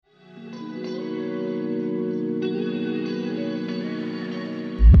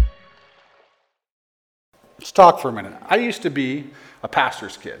Let's talk for a minute. I used to be a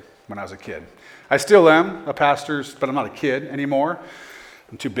pastor's kid when I was a kid. I still am a pastor's, but I'm not a kid anymore.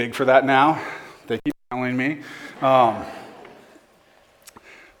 I'm too big for that now. They keep telling me. But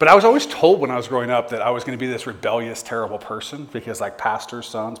I was always told when I was growing up that I was going to be this rebellious, terrible person because like pastors'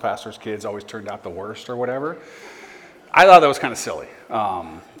 sons, pastors' kids always turned out the worst or whatever. I thought that was kind of silly.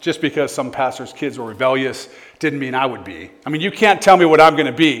 Just because some pastors' kids were rebellious didn't mean I would be. I mean, you can't tell me what I'm going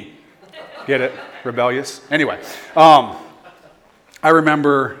to be. Get it? Rebellious? Anyway, I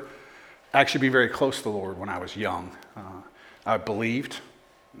remember actually being very close to the Lord when I was young. I believed,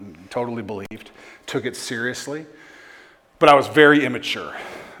 totally believed, took it seriously, but I was very immature,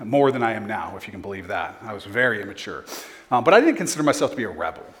 more than I am now, if you can believe that. I was very immature. But I didn't consider myself to be a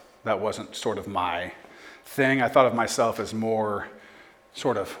rebel. That wasn't sort of my thing. I thought of myself as more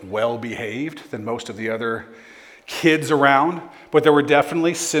sort of well-behaved than most of the other kids around, but there were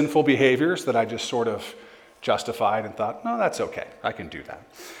definitely sinful behaviors that I just sort of justified and thought, no, that's okay. I can do that.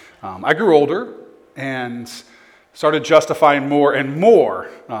 I grew older and started justifying more and more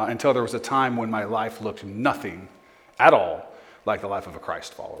until there was a time when my life looked nothing at all like the life of a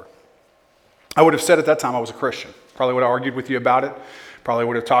Christ follower. I would have said at that time I was a Christian. Probably would have argued with you about it. Probably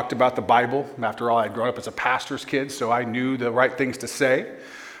would have talked about the Bible. After all, I had grown up as a pastor's kid, so I knew the right things to say,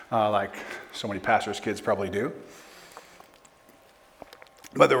 like so many pastors' kids probably do.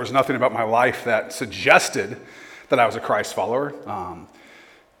 But there was nothing about my life that suggested that I was a Christ follower.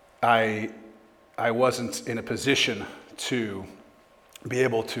 I wasn't in a position to be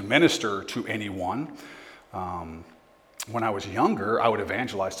able to minister to anyone. When I was younger, I would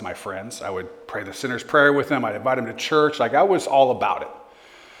evangelize to my friends. I would pray the sinner's prayer with them. I'd invite them to church. Like I was all about it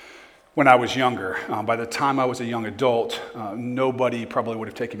when I was younger. By the time I was a young adult, nobody probably would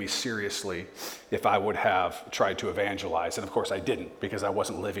have taken me seriously if I would have tried to evangelize. And of course I didn't, because I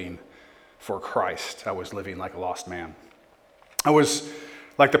wasn't living for Christ. I was living like a lost man. I was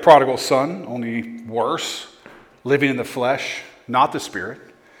like the prodigal son, only worse, living in the flesh, not the spirit.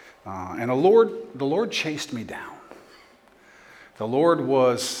 And the Lord chased me down. The Lord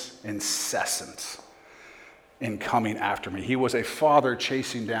was incessant in coming after me. He was a father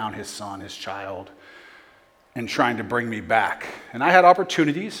chasing down his son, his child, and trying to bring me back. And I had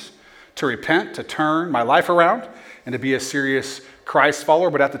opportunities to repent, to turn my life around, and to be a serious Christ follower,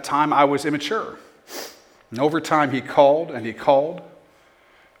 but at the time I was immature. And over time he called and he called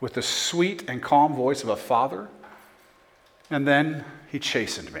with the sweet and calm voice of a father, and then he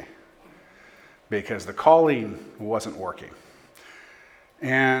chastened me because the calling wasn't working.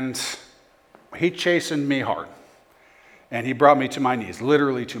 And he chastened me hard. And he brought me to my knees,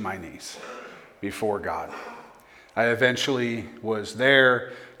 literally to my knees, before God. I eventually was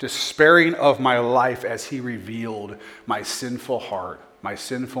there, despairing of my life as he revealed my sinful heart, my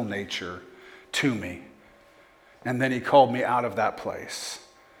sinful nature to me. And then he called me out of that place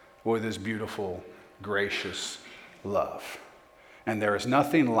with his beautiful, gracious love. And there is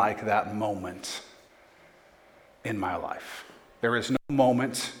nothing like that moment in my life. There is no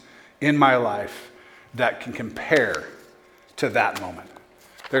moment in my life that can compare to that moment.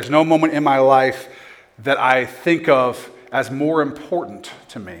 There's no moment in my life that I think of as more important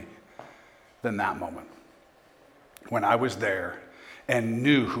to me than that moment. When I was there and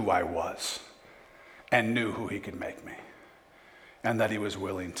knew who I was and knew who he could make me and that he was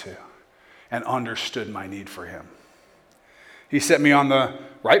willing to and understood my need for him. He set me on the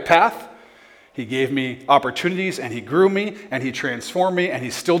right path. He gave me opportunities and he grew me and he transformed me and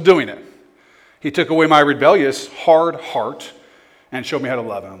he's still doing it. He took away my rebellious, hard heart and showed me how to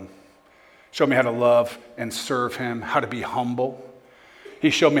love him. Showed me how to love and serve him, how to be humble. He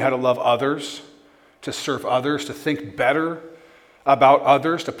showed me how to love others, to serve others, to think better about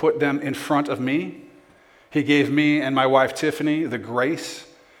others, to put them in front of me. He gave me and my wife Tiffany the grace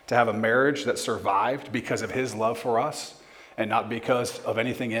to have a marriage that survived because of his love for us and not because of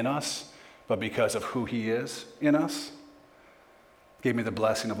anything in us, but because of who he is in us. Gave me the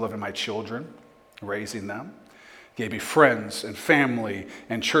blessing of loving my children, raising them. Gave me friends and family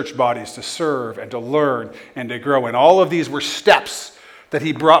and church bodies to serve and to learn and to grow. And all of these were steps that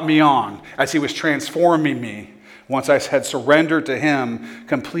he brought me on as he was transforming me once I had surrendered to him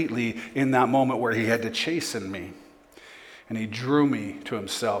completely in that moment where he had to chasten me. And he drew me to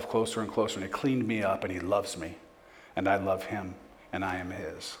himself closer and closer, and he cleaned me up, and he loves me. And I love him, and I am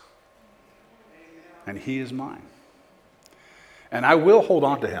his. And he is mine. And I will hold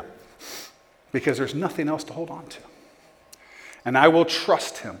on to him because there's nothing else to hold on to. And I will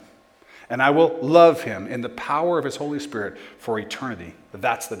trust him. And I will love him in the power of his Holy Spirit for eternity.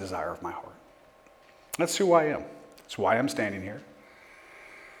 That's the desire of my heart. That's who I am. That's why I'm standing here.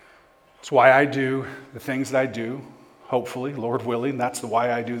 It's why I do the things that I do. Hopefully, Lord willing, that's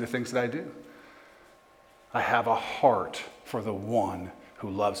why I do the things that I do. I have a heart for the one who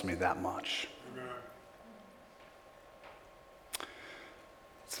loves me that much.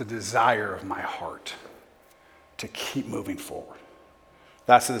 It's the desire of my heart to keep moving forward.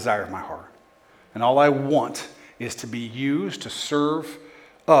 That's the desire of my heart. And all I want is to be used to serve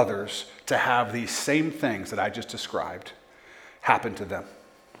others to have these same things that I just described happen to them.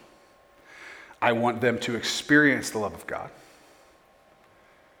 I want them to experience the love of God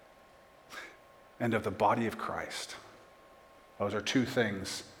and of the body of Christ. Those are two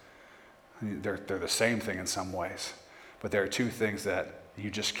things. They're the same thing in some ways, but there are two things that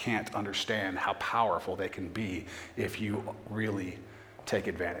you just can't understand how powerful they can be if you really take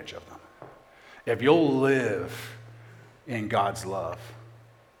advantage of them. If you'll live in God's love,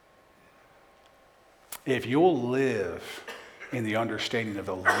 if you'll live in the understanding of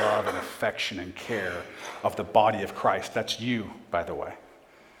the love and affection and care of the body of Christ, that's you, by the way.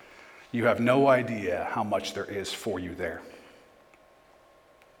 You have no idea how much there is for you there.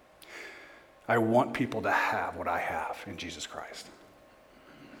 I want people to have what I have in Jesus Christ.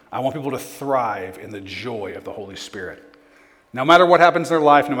 I want people to thrive in the joy of the Holy Spirit. No matter what happens in their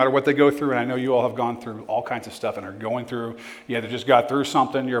life, no matter what they go through, and I know you all have gone through all kinds of stuff and are going through, you either just got through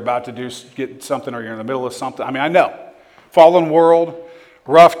something, you're about to get something, or you're in the middle of something. I mean, I know. Fallen world,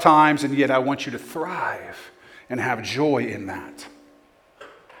 rough times, and yet I want you to thrive and have joy in that.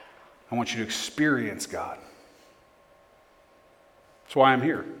 I want you to experience God. That's why I'm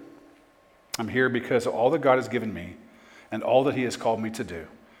here. I'm here because of all that God has given me and all that He has called me to do.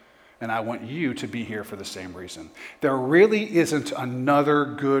 And I want you to be here for the same reason. There really isn't another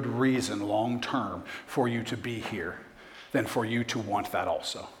good reason long term for you to be here than for you to want that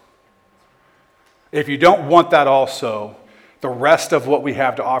also. If you don't want that also, the rest of what we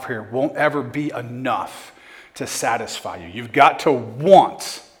have to offer here won't ever be enough to satisfy you. You've got to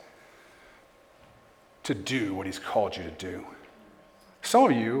want to do what He's called you to do. Some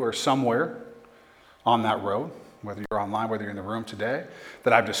of you are somewhere on that road, whether you're online, whether you're in the room today,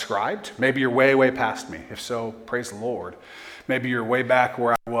 that I've described. Maybe you're way, way past me. If so, praise the Lord. Maybe you're way back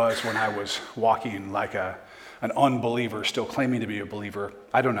where I was when I was walking like an unbeliever, still claiming to be a believer.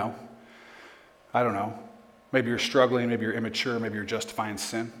 I don't know. Maybe you're struggling, maybe you're immature, maybe you're justifying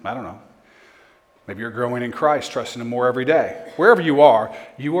sin. I don't know. Maybe you're growing in Christ, trusting Him more every day. Wherever you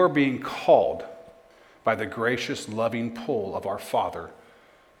are being called by the gracious, loving pull of our Father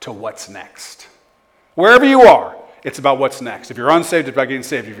to what's next. Wherever you are, it's about what's next. If you're unsaved, it's about getting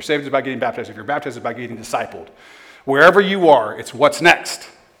saved. If you're saved, it's about getting baptized. If you're baptized, it's about getting discipled. Wherever you are, it's what's next.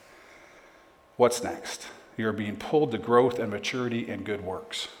 What's next? You're being pulled to growth and maturity and good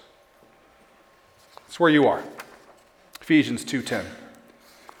works. It's where you are. Ephesians 2:10.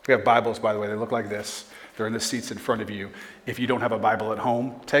 We have Bibles, by the way. They look like this. They're in the seats in front of you. If you don't have a Bible at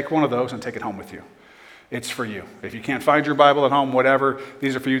home, take one of those and take it home with you. It's for you. If you can't find your Bible at home, whatever,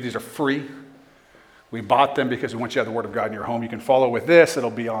 these are for you. These are free. We bought them because we want you to have the Word of God in your home. You can follow with this. It'll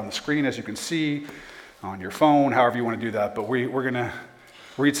be on the screen, as you can see, on your phone, however you want to do that. But we're going to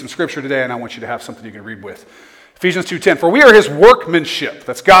read some scripture today, and I want you to have something you can read with. Ephesians 2:10, for we are His workmanship.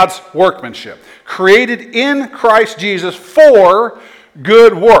 That's God's workmanship. Created in Christ Jesus for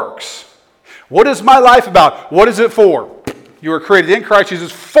good works. What is my life about? What is it for? You were created in Christ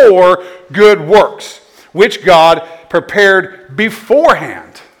Jesus for good works, which God prepared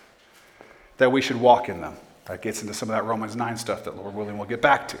beforehand that we should walk in them. That gets into some of that Romans 9 stuff that, Lord willing, we'll get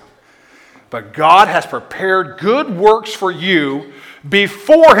back to. But God has prepared good works for you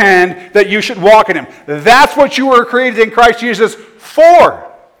beforehand that you should walk in Him. That's what you were created in Christ Jesus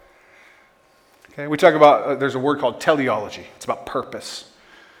for. Okay, we talk about, there's a word called teleology. It's about purpose.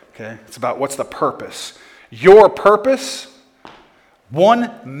 Okay, it's about what's the purpose. Your purpose,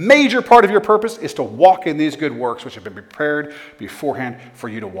 one major part of your purpose is to walk in these good works which have been prepared beforehand for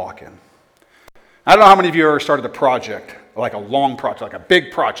you to walk in. I don't know how many of you ever started a project, like a long project, like a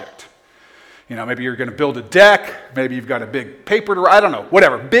big project. You know, maybe you're going to build a deck, maybe you've got a big paper to, I don't know,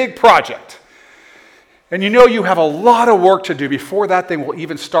 whatever, big project. And you know you have a lot of work to do before that thing will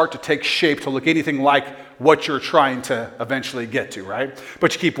even start to take shape to look anything like what you're trying to eventually get to, right?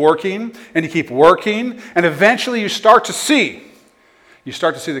 But you keep working, and you keep working, and eventually you start to see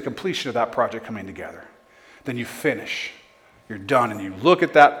the completion of that project coming together. Then you finish, you're done, and you look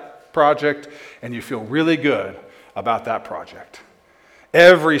at that project and you feel really good about that project.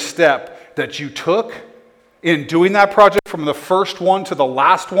 Every step that you took in doing that project, from the first one to the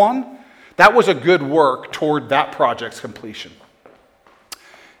last one, that was a good work toward that project's completion.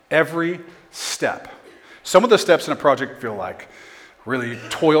 Every step. Some of the steps in a project feel like, really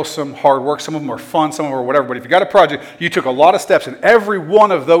toilsome, hard work. Some of them are fun, some of them are whatever. But if you got a project, you took a lot of steps, and every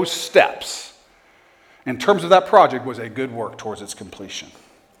one of those steps, in terms of that project, was a good work towards its completion.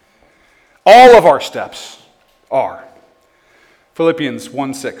 All of our steps are. Philippians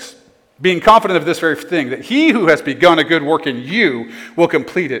 1:6. Being confident of this very thing, that he who has begun a good work in you will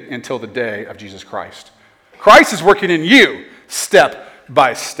complete it until the day of Jesus Christ. Christ is working in you step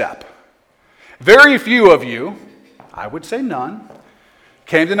by step. Very few of you, I would say none,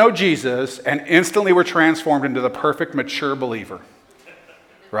 came to know Jesus and instantly were transformed into the perfect, mature believer.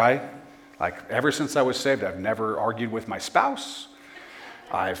 Right? Like, ever since I was saved, I've never argued with my spouse.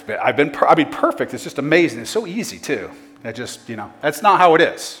 I've been perfect. It's just amazing. It's so easy, too. That's not how it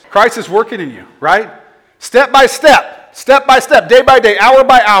is. Christ is working in you, right? Step by step, day by day, hour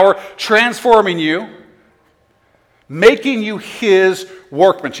by hour, transforming you, making you his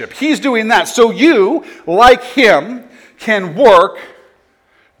workmanship. He's doing that so you, like him, can work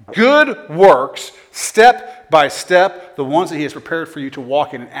good works, step by step, the ones that he has prepared for you to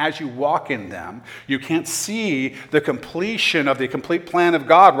walk in. And as you walk in them, you can't see the completion of the complete plan of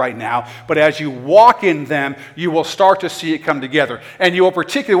God right now, but as you walk in them, you will start to see it come together. And you will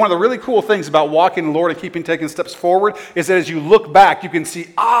particularly, one of the really cool things about walking in the Lord and taking steps forward is that as you look back, you can see,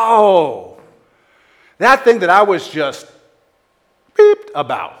 oh, that thing that I was just beeped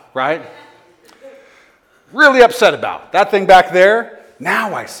about, right? Really upset about. That thing back there,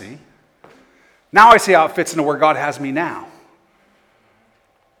 now I see. Now I see how it fits into where God has me now.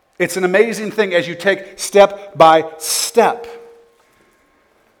 It's an amazing thing as you take step by step.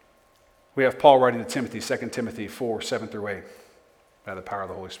 We have Paul writing to Timothy, 2 Timothy 4, 7 through 8, by the power of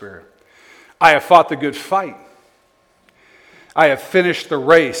the Holy Spirit. I have fought the good fight. I have finished the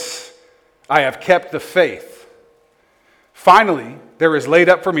race. I have kept the faith. Finally, there is laid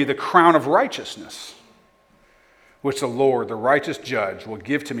up for me the crown of righteousness, which the Lord, the righteous judge, will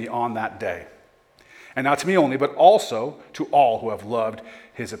give to me on that day. And not to me only, but also to all who have loved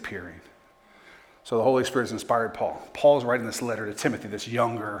his appearing. So the Holy Spirit has inspired Paul. Paul is writing this letter to Timothy, this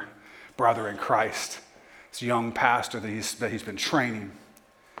younger brother in Christ, this young pastor that he's been training.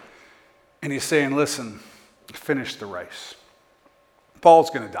 And he's saying, listen, finish the race. Paul's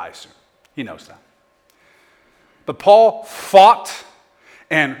going to die soon. He knows that. But Paul fought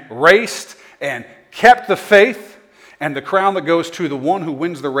and raced and kept the faith, and the crown that goes to the one who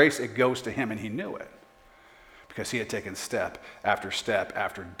wins the race, it goes to him, and he knew it. Because he had taken step after step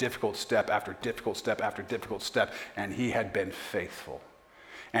after difficult step after difficult step after difficult step, and he had been faithful.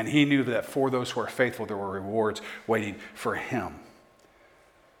 And he knew that for those who are faithful, there were rewards waiting for him.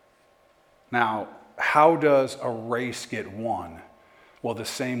 Now, how does a race get won? Well, the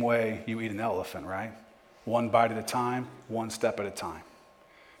same way you eat an elephant, right? One bite at a time, one step at a time.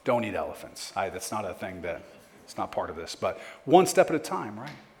 Don't eat elephants. That's not a thing it's not part of this, but one step at a time,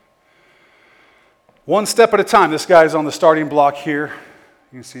 right? One step at a time. This guy's on the starting block here.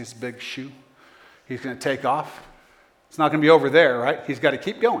 You can see his big shoe. He's going to take off. It's not going to be over there, right? He's got to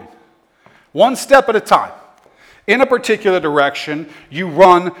keep going. One step at a time. In a particular direction, you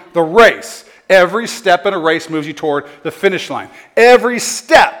run the race. Every step in a race moves you toward the finish line. Every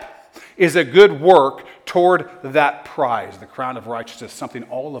step is a good work toward that prize, the crown of righteousness, something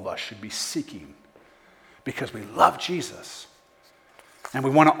all of us should be seeking because we love Jesus and we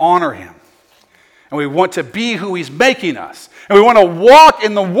want to honor him. And we want to be who he's making us. And we want to walk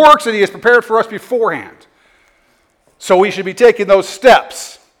in the works that he has prepared for us beforehand. So we should be taking those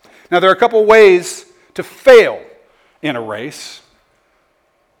steps. Now, there are a couple ways to fail in a race.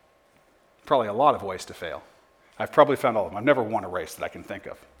 Probably a lot of ways to fail. I've probably found all of them. I've never won a race that I can think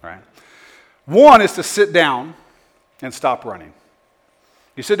of, right? One is to sit down and stop running.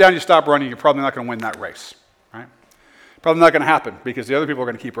 You sit down, you stop running, you're probably not going to win that race, right? Probably not going to happen because the other people are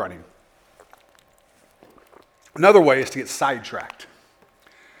going to keep running. Another way is to get sidetracked.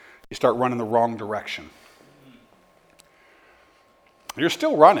 You start running the wrong direction. You're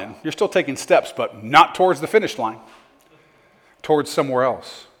still running. You're still taking steps, but not towards the finish line. Towards somewhere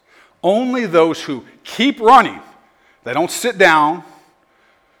else. Only those who keep running, they don't sit down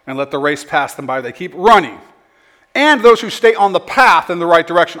and let the race pass them by. They keep running. And those who stay on the path in the right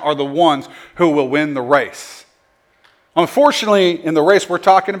direction are the ones who will win the race. Unfortunately, in the race we're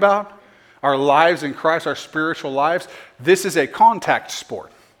talking about, our lives in Christ, our spiritual lives, this is a contact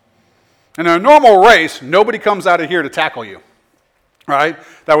sport. In a normal race, nobody comes out of here to tackle you, right?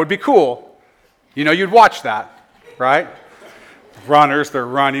 That would be cool. You know, you'd watch that, right? Runners, they're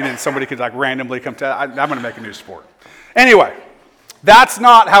running, and somebody could like randomly come to, I'm going to make a new sport. Anyway, that's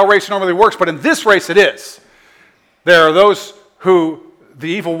not how race normally works, but in this race it is. There are those who the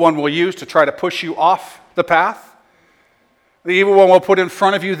evil one will use to try to push you off the path. The evil one will put in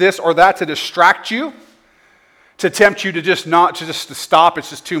front of you this or that to distract you, to tempt you to just to stop. It's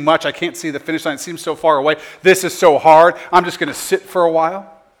just too much. I can't see the finish line. It seems so far away. This is so hard. I'm just going to sit for a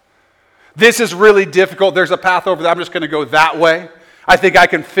while. This is really difficult. There's a path over there. I'm just going to go that way. I think I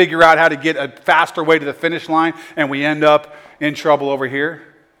can figure out how to get a faster way to the finish line, and we end up in trouble over here.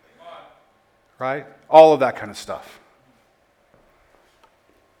 Right? All of that kind of stuff.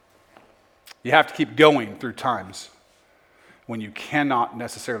 You have to keep going through times when you cannot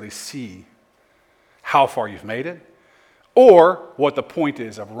necessarily see how far you've made it or what the point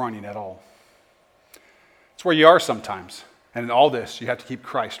is of running at all. It's where you are sometimes. And in all this, you have to keep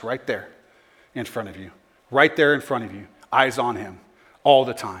Christ right there in front of you. Right there in front of you. Eyes on him all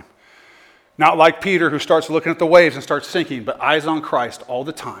the time. Not like Peter who starts looking at the waves and starts sinking, but eyes on Christ all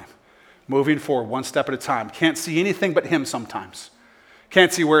the time. Moving forward one step at a time. Can't see anything but him sometimes.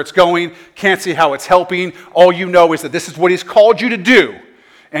 Can't see where it's going. Can't see how it's helping. All you know is that this is what he's called you to do.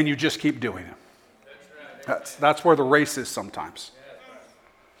 And you just keep doing it. That's where the race is sometimes.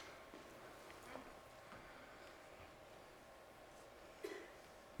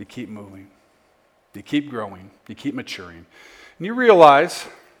 You keep moving. You keep growing. You keep maturing. And you realize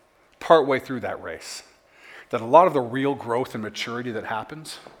partway through that race that a lot of the real growth and maturity that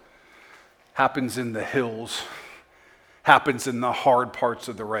happens in the hills, happens in the hard parts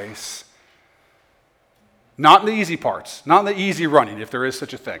of the race. Not in the easy parts, not in the easy running, if there is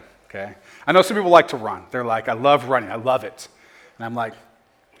such a thing, okay? I know some people like to run. They're like, I love running, I love it. And I'm like,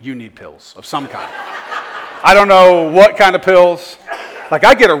 you need pills of some kind. I don't know what kind of pills. Like,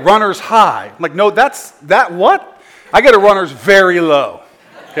 I get a runner's high. I'm like, no, that what? I get a runner's very low,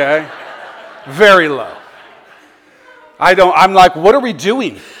 okay? Very low. I'm like, what are we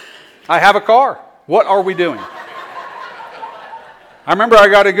doing? I have a car. What are we doing? I remember I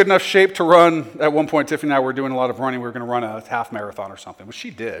got in good enough shape to run. At one point, Tiffany and I were doing a lot of running. We were going to run a half marathon or something, which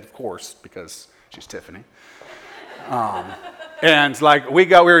she did, of course, because she's Tiffany. And like we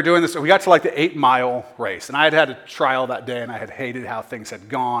were doing this. We got to like the 8-mile race, and I had a trial that day, and I had hated how things had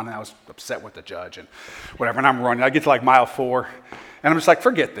gone, and I was upset with the judge and whatever. And I'm running. I get to like mile 4, and I'm just like,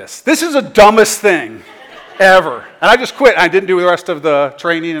 forget this. This is the dumbest thing ever. And I just quit. I didn't do the rest of the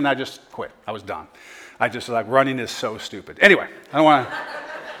training, and I just quit. I was done. I just like, running is so stupid. Anyway, I don't want to,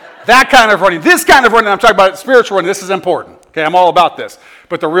 that kind of running, this kind of running, I'm talking about spiritual running, this is important. Okay, I'm all about this.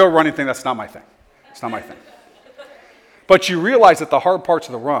 But the real running thing, that's not my thing. It's not my thing. But you realize that the hard parts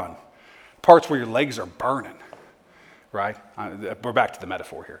of the run, parts where your legs are burning, right? We're back to the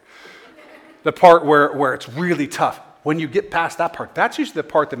metaphor here. The part where it's really tough. When you get past that part, that's usually the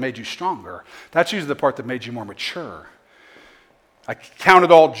part that made you stronger. That's usually the part that made you more mature. I count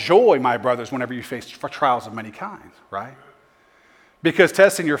it all joy, my brothers, whenever you face trials of many kinds, right? Because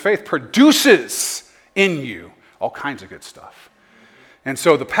testing your faith produces in you all kinds of good stuff. And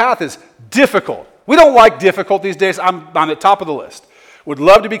so the path is difficult. We don't like difficult these days. I'm on the top of the list. Would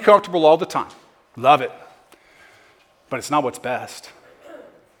love to be comfortable all the time. Love it. But it's not what's best.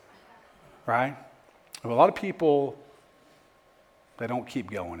 Right? A lot of people, they don't keep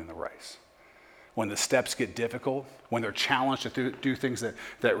going in the race. When the steps get difficult, when they're challenged to do things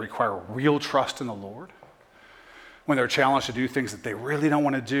that require real trust in the Lord, when they're challenged to do things that they really don't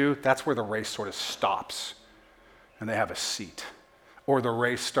want to do, that's where the race sort of stops and they have a seat. Or the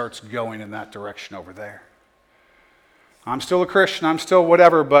race starts going in that direction over there. I'm still a Christian, I'm still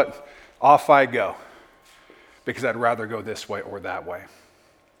whatever, but off I go because I'd rather go this way or that way.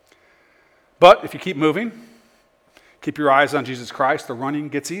 But if you keep moving, keep your eyes on Jesus Christ, the running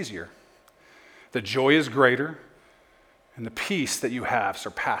gets easier. The joy is greater, and the peace that you have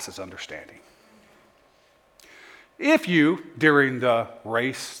surpasses understanding. If you, during the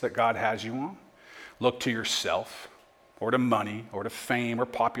race that God has you on, look to yourself, or to money, or to fame, or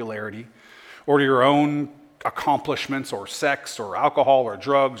popularity, or to your own accomplishments, or sex, or alcohol, or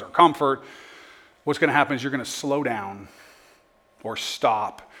drugs, or comfort, what's going to happen is you're going to slow down, or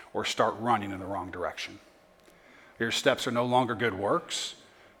stop, or start running in the wrong direction. Your steps are no longer good works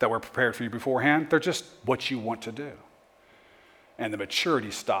that were prepared for you beforehand. They're just what you want to do. And the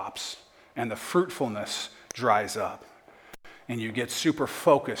maturity stops, and the fruitfulness dries up. And you get super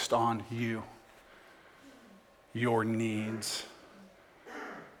focused on you, your needs.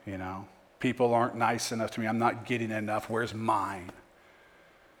 You know, people aren't nice enough to me. I'm not getting enough. Where's mine?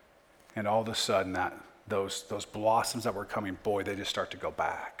 And all of a sudden, those blossoms that were coming, boy, they just start to go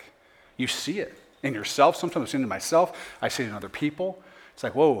back. You see it in yourself. Sometimes I see it in myself. I see it in other people. It's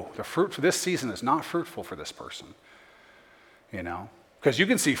like, whoa, the fruit for this season is not fruitful for this person. You know? Because you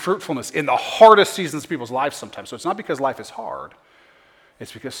can see fruitfulness in the hardest seasons of people's lives sometimes. So it's not because life is hard.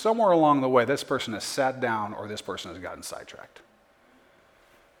 It's because somewhere along the way, this person has sat down or this person has gotten sidetracked.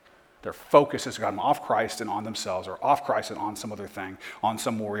 Their focus has gotten off Christ and on themselves, or off Christ and on some other thing, on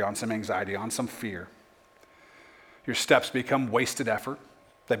some worry, on some anxiety, on some fear. Your steps become wasted effort.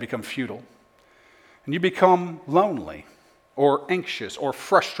 They become futile. And you become lonely or anxious or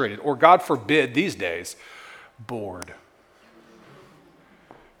frustrated or, God forbid, these days, bored.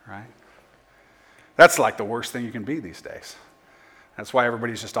 Right? That's like the worst thing you can be these days. That's why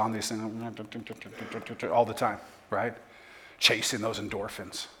everybody's just on these things all the time, right? Chasing those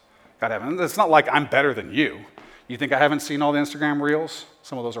endorphins. God heaven. It's not like I'm better than you. You think I haven't seen all the Instagram reels?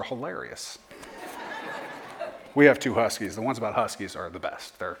 Some of those are hilarious. We have 2 huskies. The ones about huskies are the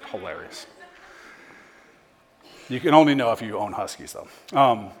best. They're hilarious. You can only know if you own huskies,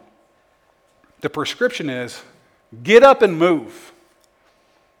 though. The prescription is get up and move.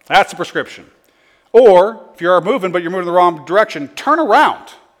 That's the prescription. Or, if you are moving, but you're moving in the wrong direction, turn around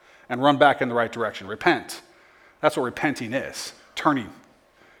and run back in the right direction. Repent. That's what repenting is.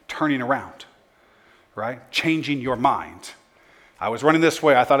 Turning around, right? Changing your mind. I was running this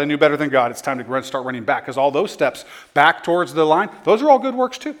way. I thought I knew better than God. It's time to start running back, because all those steps back towards the line, those are all good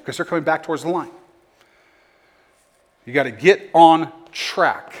works too, because they're coming back towards the line. You got to get on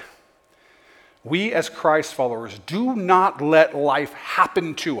track. We as Christ followers do not let life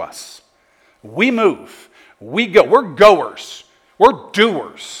happen to us. We move. We go. We're goers. We're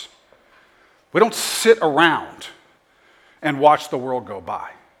doers. We don't sit around and watch the world go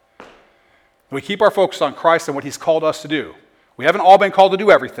by. We keep our focus on Christ and what he's called us to do. We haven't all been called to do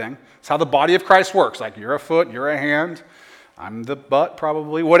everything. It's how the body of Christ works. Like, you're a foot, you're a hand, I'm the butt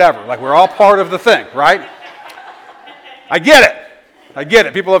probably, whatever. Like, we're all part of the thing, right? I get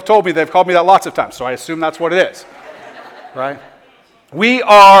it. People have told me, they've called me that lots of times, so I assume that's what it is, right? We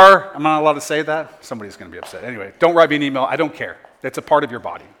are, am I not allowed to say that? Somebody's going to be upset. Anyway, don't write me an email. I don't care. It's a part of your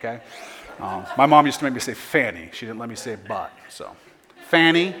body, okay? My mom used to make me say fanny. She didn't let me say butt, so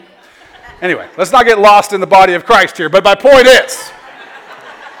fanny. Anyway, let's not get lost in the body of Christ here, but my point is,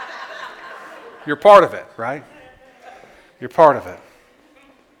 you're part of it, right? You're part of it.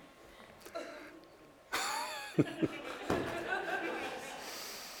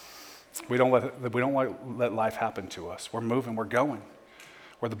 We don't let life happen to us. We're moving, we're going.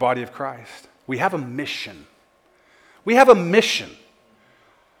 We're the body of Christ. We have a mission.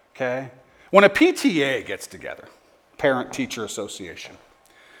 Okay? When a PTA gets together, Parent-Teacher Association,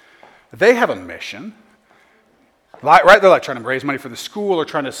 they have a mission, right? They're like trying to raise money for the school or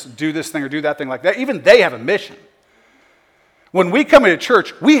trying to do this thing or do that thing like that. Even they have a mission. When we come into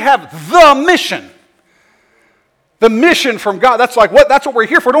church, we have the mission. The mission from God. That's what we're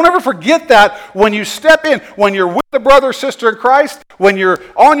here for. Don't ever forget that when you step in, when you're with a brother or sister in Christ, when you're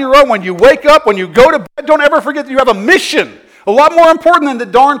on your own, when you wake up, when you go to bed, don't ever forget that you have a mission. A lot more important than the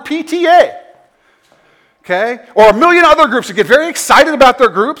darn PTA. Okay? Or a million other groups that get very excited about their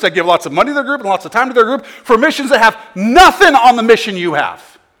groups, that give lots of money to their group and lots of time to their group for missions that have nothing on the mission you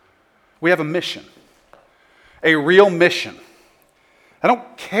have. We have a mission. A real mission. I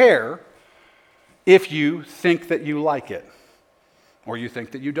don't care if you think that you like it or you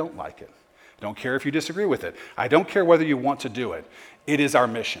think that you don't like it. I don't care if you disagree with it. I don't care whether you want to do it. It is our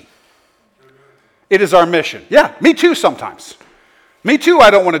mission. It is our mission. Yeah, me too sometimes. Me too, I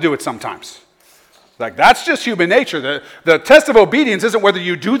don't want to do it sometimes. Like, that's just human nature. The test of obedience isn't whether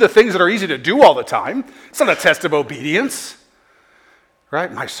you do the things that are easy to do all the time. It's not a test of obedience.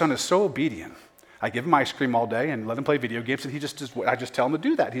 Right? My son is so obedient. I give him ice cream all day and let him play video games, and I just tell him to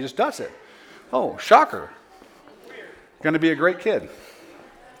do that. He just does it. Oh, shocker. Going to be a great kid.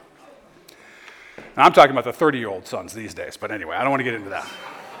 Now, I'm talking about the 30-year-old sons these days, but anyway, I don't want to get into that.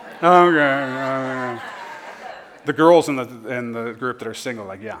 Okay. The girls in the group that are single,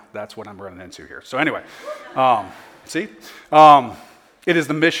 like, yeah, that's what I'm running into here. So anyway, see? It is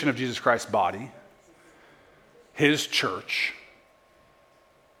the mission of Jesus Christ's body, his church.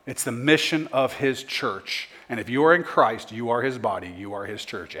 It's the mission of his church. And if you are in Christ, you are his body, you are his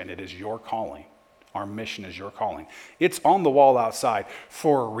church, and it is your calling. Our mission is your calling. It's on the wall outside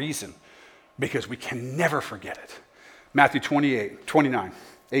for a reason, because we can never forget it. Matthew 29,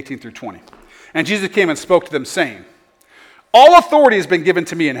 18 through 20. And Jesus came and spoke to them, saying, all authority has been given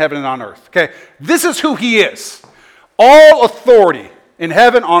to me in heaven and on earth. Okay, this is who he is. All authority in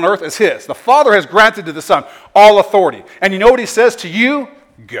heaven, on earth is his. The Father has granted to the Son all authority. And you know what he says to you?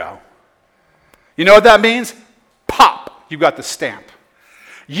 Go. You know what that means? Pop. You got the stamp.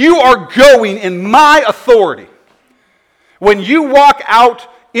 You are going in my authority. When you walk out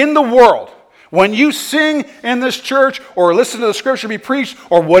in the world, when you sing in this church or listen to the scripture be preached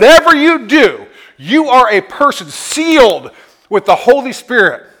or whatever you do, you are a person sealed with the Holy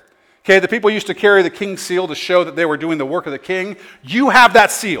Spirit. Okay, the people used to carry the king's seal to show that they were doing the work of the king. You have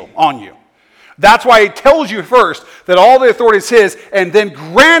that seal on you. That's why he tells you first that all the authority is his, and then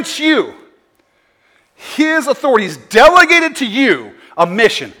grants you his authority. He's delegated to you a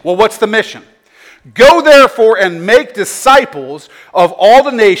mission. Well, what's the mission? Go therefore and make disciples of all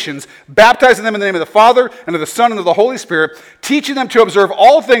the nations, baptizing them in the name of the Father and of the Son and of the Holy Spirit, teaching them to observe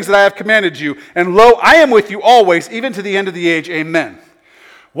all things that I have commanded you. And lo, I am with you always, even to the end of the age. Amen.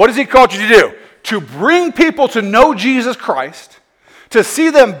 What has he called you to do? To bring people to know Jesus Christ, to see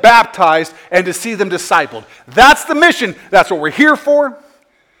them baptized, and to see them discipled. That's the mission. That's what we're here for.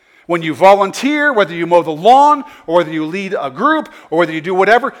 When you volunteer, whether you mow the lawn, or whether you lead a group, or whether you do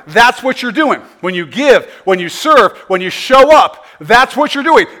whatever, that's what you're doing. When you give, when you serve, when you show up, that's what you're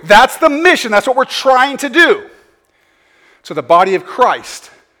doing. That's the mission. That's what we're trying to do. So the body of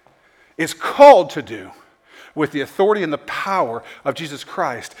Christ is called to do with the authority and the power of Jesus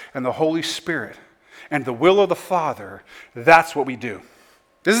Christ and the Holy Spirit and the will of the Father. That's what we do.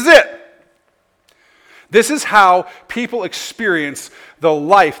 This is it. This is how people experience the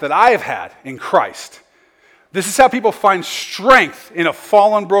life that I have had in Christ. This is how people find strength in a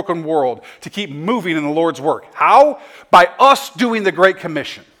fallen, broken world to keep moving in the Lord's work. How? By us doing the Great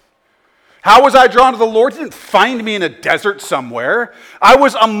Commission. How was I drawn to the Lord? He didn't find me in a desert somewhere. I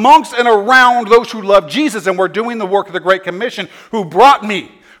was amongst and around those who love Jesus and were doing the work of the Great Commission, who brought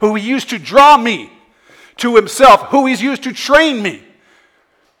me, who he used to draw me to himself, who he's used to train me,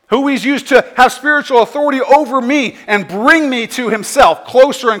 who he's used to have spiritual authority over me and bring me to himself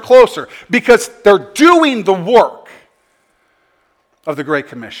closer and closer, because they're doing the work of the Great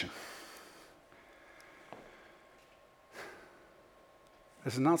Commission.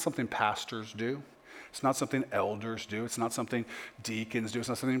 This is not something pastors do. It's not something elders do. It's not something deacons do. It's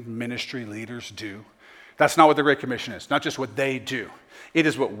not something ministry leaders do. That's not what the Great Commission is. Not just what they do. It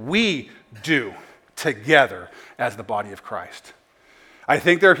is what we do together as the body of Christ. I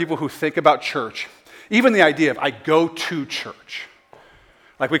think there are people who think about church, even the idea of I go to church.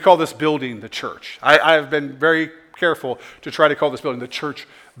 Like we call this building the church. I've been very careful to try to call this building the church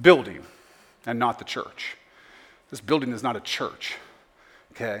building and not the church. This building is not a church.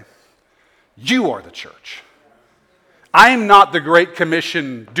 Okay? You are the church. I'm not the Great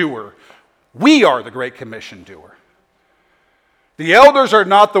Commission doer. We are the Great Commission doer. The elders are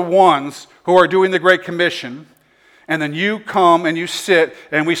not the ones who are doing the Great Commission, and then you come and you sit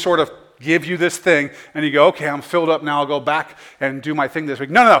and we sort of give you this thing and you go, okay, I'm filled up now, I'll go back and do my thing this week.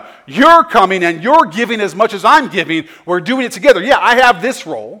 No. You're coming and you're giving as much as I'm giving. We're doing it together. Yeah, I have this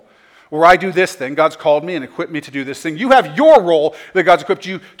role where I do this thing. God's called me and equipped me to do this thing. You have your role that God's equipped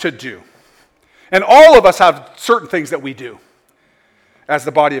you to do. And all of us have certain things that we do as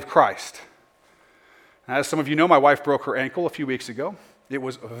the body of Christ. As some of you know, my wife broke her ankle a few weeks ago. It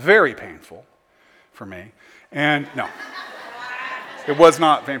was very painful for me. And no, it was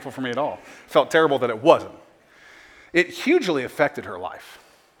not painful for me at all. It felt terrible that it wasn't. It hugely affected her life.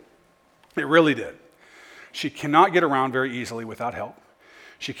 It really did. She cannot get around very easily without help.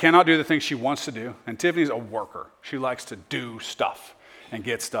 She cannot do the things she wants to do. And Tiffany's a worker. She likes to do stuff and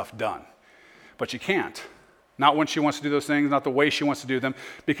get stuff done. But she can't. Not when she wants to do those things, not the way she wants to do them,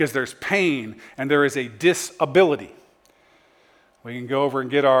 because there's pain and there is a disability. We can go over and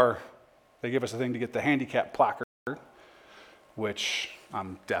get they give us a thing to get the handicap placard, which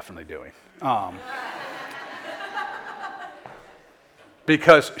I'm definitely doing.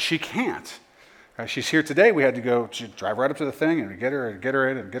 Because she can't. She's here today. We had to go drive right up to the thing and get her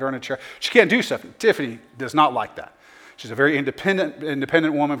in and get her on a chair. She can't do stuff. Tiffany does not like that. She's a very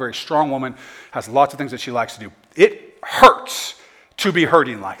independent woman, very strong woman, has lots of things that she likes to do. It hurts to be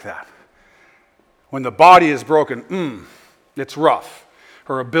hurting like that. When the body is broken, it's rough.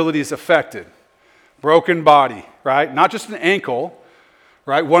 Her ability is affected. Broken body, right? Not just an ankle,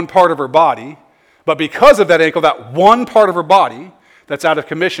 right? One part of her body, but because of that ankle, that one part of her body that's out of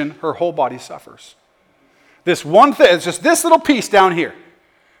commission, her whole body suffers. This one thing, it's just this little piece down here,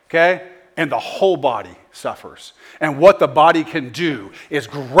 okay? And the whole body suffers. And what the body can do is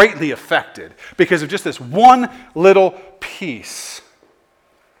greatly affected because of just this one little piece.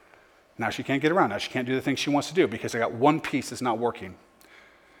 Now she can't get around. Now she can't do the things she wants to do because I got one piece that's not working.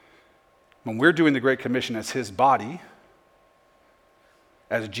 When we're doing the Great Commission as his body,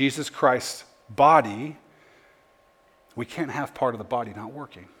 as Jesus Christ's body, we can't have part of the body not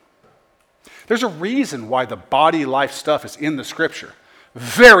working. There's a reason why the body life stuff is in the scripture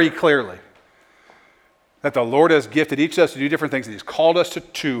very clearly. That the Lord has gifted each of us to do different things. That he's called us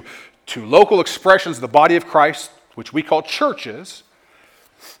to local expressions of the body of Christ, which we call churches.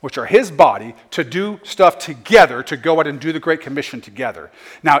 which are his body, to do stuff together, to go out and do the Great Commission together.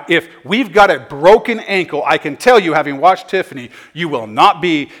 Now, if we've got a broken ankle, I can tell you, having watched Tiffany, you will not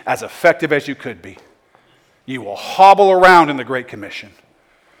be as effective as you could be. You will hobble around in the Great Commission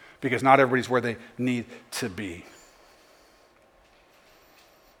because not everybody's where they need to be.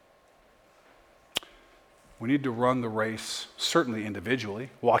 We need to run the race, certainly individually,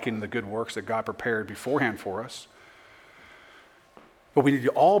 walking in the good works that God prepared beforehand for us. But we need to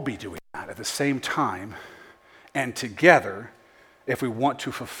all be doing that at the same time and together if we want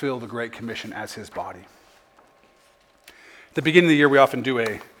to fulfill the Great Commission as his body. At the beginning of the year, we often do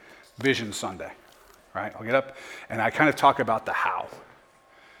a Vision Sunday, right? I'll get up and I kind of talk about the how.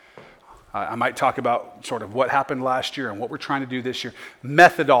 I might talk about sort of what happened last year and what we're trying to do this year.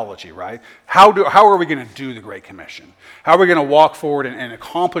 Methodology, right? How are we going to do the Great Commission? How are we going to walk forward and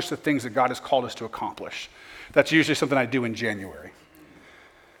accomplish the things that God has called us to accomplish? That's usually something I do in January.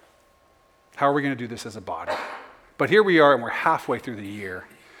 How are we going to do this as a body? But here we are, and we're halfway through the year,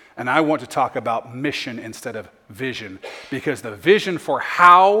 and I want to talk about mission instead of vision, because the vision for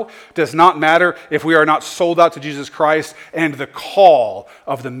how does not matter if we are not sold out to Jesus Christ and the call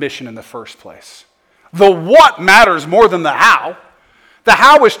of the mission in the first place. The what matters more than the how. The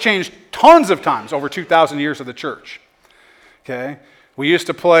how has changed tons of times over 2,000 years of the church. Okay? We used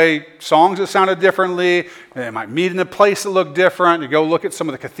to play songs that sounded differently. They might meet in a place that looked different. You go look at some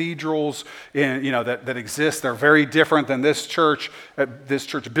of the cathedrals that exist. They're very different than this church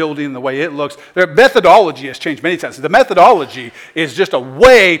building, the way it looks. Their methodology has changed many times. The methodology is just a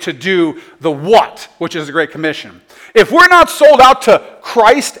way to do the what, which is the Great Commission. If we're not sold out to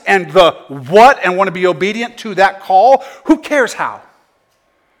Christ and the what and want to be obedient to that call, who cares how?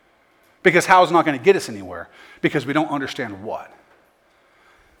 Because how is not going to get us anywhere because we don't understand what.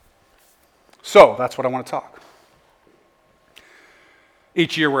 So that's what I want to talk.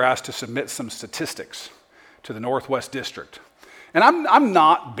 Each year we're asked to submit some statistics to the Northwest District. And I'm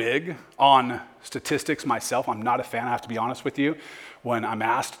not big on statistics myself. I'm not a fan, I have to be honest with you, when I'm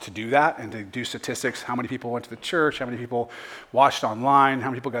asked to do that and to do statistics. How many people went to the church? How many people watched online?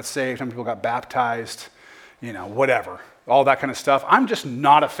 How many people got saved? How many people got baptized? Whatever. All that kind of stuff. I'm just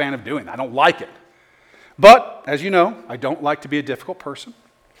not a fan of doing that. I don't like it. But, as you know, I don't like to be a difficult person.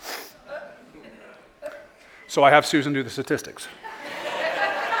 So I have Susan do the statistics.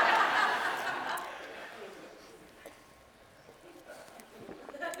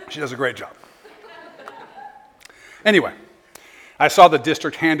 She does a great job. Anyway, I saw the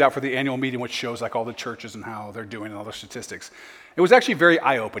district handout for the annual meeting, which shows like all the churches and how they're doing and all the statistics. It was actually very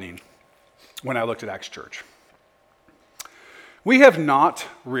eye-opening when I looked at Acts Church. We have not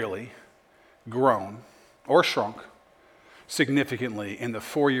really grown or shrunk significantly in the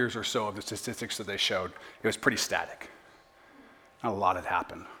 4 years or so of the statistics that they showed. It was pretty static. Not a lot had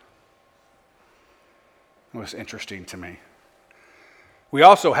happened. It was interesting to me. We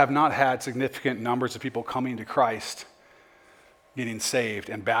also have not had significant numbers of people coming to Christ, getting saved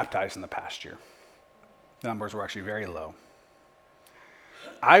and baptized in the past year. The numbers were actually very low.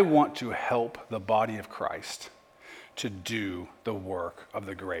 I want to help the body of Christ to do the work of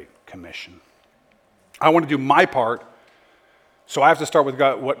the Great Commission. I want to do my part. So I have to start with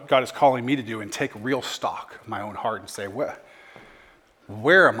God, what God is calling me to do, and take real stock of my own heart and say,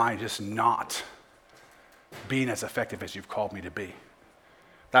 where am I just not being as effective as you've called me to be?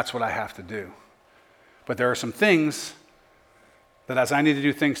 That's what I have to do. But there are some things that as I need to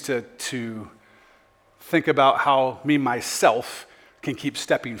do things to think about how me, myself, can keep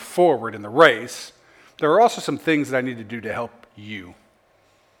stepping forward in the race, there are also some things that I need to do to help you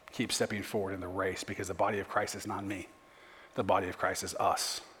keep stepping forward in the race, because the body of Christ is not me. The body of Christ is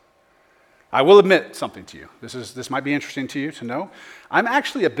us. I will admit something to you. This might be interesting to you to know. I'm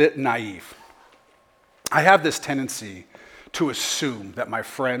actually a bit naive. I have this tendency to assume that my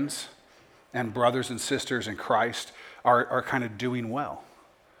friends and brothers and sisters in Christ are kind of doing well.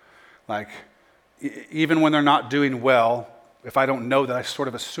 Like, even when they're not doing well, if I don't know that, I sort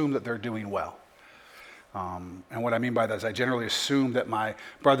of assume that they're doing well. And what I mean by that is I generally assume that my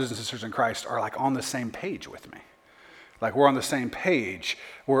brothers and sisters in Christ are like on the same page with me. Like we're on the same page.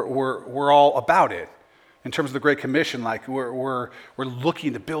 We're all about it. In terms of the Great Commission, like we're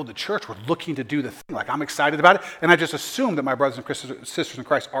looking to build the church. We're looking to do the thing. Like I'm excited about it. And I just assume that my brothers and sisters in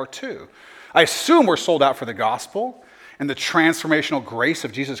Christ are too. I assume we're sold out for the gospel and the transformational grace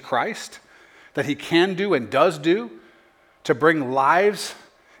of Jesus Christ that he can do and does do to bring lives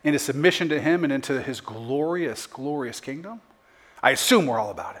into submission to him and into his glorious, glorious kingdom. I assume we're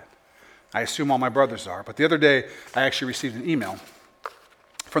all about it. I assume all my brothers are. But the other day, I actually received an email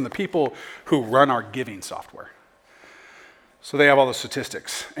from the people who run our giving software. So they have all the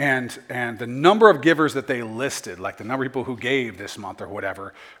statistics, and the number of givers that they listed, like the number of people who gave this month or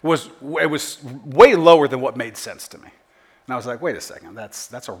whatever, was way lower than what made sense to me. And I was like, wait a second,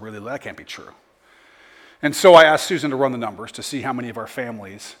 that can't be true. And so I asked Susan to run the numbers to see how many of our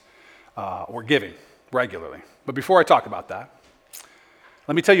families were giving regularly. But before I talk about that,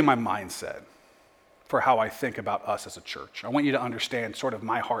 let me tell you my mindset for how I think about us as a church. I want you to understand sort of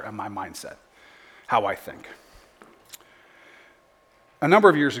my heart and my mindset, how I think. A number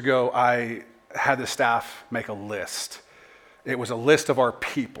of years ago, I had the staff make a list. It was a list of our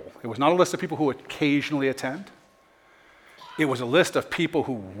people. It was not a list of people who occasionally attend. It was a list of people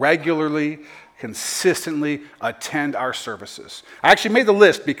who regularly, consistently attend our services. I actually made the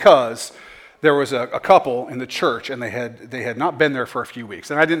list because there was a couple in the church, and they had not been there for a few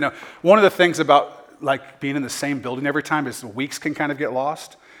weeks. And I didn't know. One of the things about like being in the same building every time is the weeks can kind of get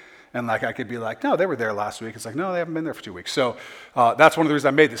lost. And like I could be like, no, they were there last week. It's like, no, they haven't been there for 2 weeks. So that's one of the reasons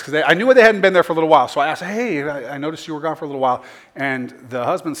I made this, because I knew they hadn't been there for a little while. So I asked, hey, I noticed you were gone for a little while. And the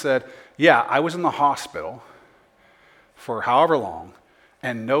husband said, yeah, I was in the hospital for however long,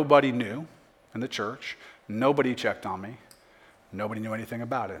 and nobody knew in the church. Nobody checked on me. Nobody knew anything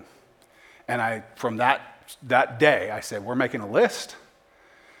about it. And from that day, I said, we're making a list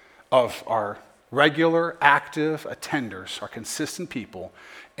of our regular, active attenders, our consistent people,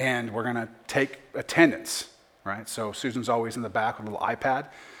 and we're going to take attendance, right? So Susan's always in the back with a little iPad.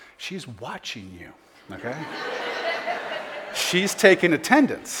 She's watching you, okay? She's taking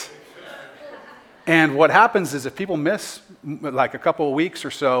attendance. And what happens is if people miss like a couple of weeks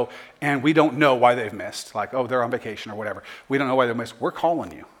or so, and we don't know why they've missed, like, oh, they're on vacation or whatever, we don't know why they missed, we're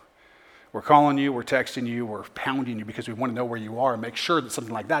calling you. We're calling you, we're texting you, we're pounding you because we want to know where you are and make sure that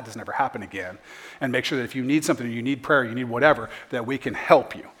something like that doesn't ever happen again. And make sure that if you need something, or you need prayer, you need whatever, that we can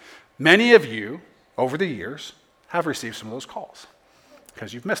help you. Many of you, over the years, have received some of those calls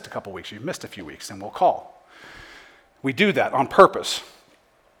because you've missed a couple weeks, you've missed a few weeks, and we'll call. We do that on purpose.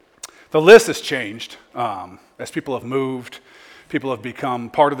 The list has changed as people have moved. People have become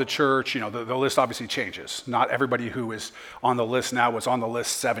part of the church. You know, the list obviously changes. Not everybody who is on the list now was on the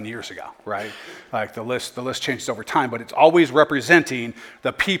list 7 years ago, right? Like the list changes over time, but it's always representing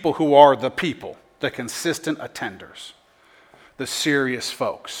the people who are the people, the consistent attenders, the serious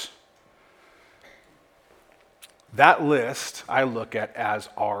folks. That list I look at as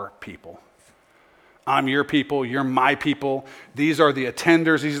our people. I'm your people, you're my people. These are the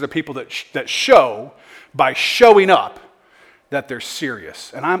attenders, these are the people that show by showing up that they're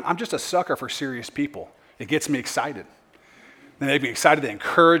serious. And I'm just a sucker for serious people. It gets me excited. They make me excited, they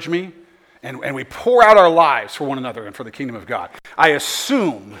encourage me, and we pour out our lives for one another and for the kingdom of God. I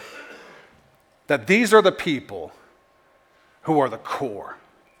assume that these are the people who are the core,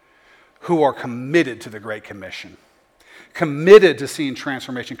 who are committed to the Great Commission, committed to seeing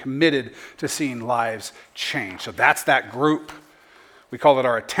transformation, committed to seeing lives change. So that's that group. We call it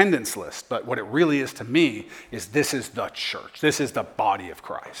our attendance list, but what it really is to me is this is the church. This is the body of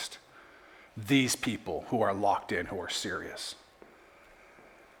Christ. These people who are locked in, who are serious.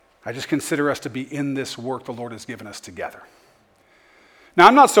 I just consider us to be in this work the Lord has given us together. Now,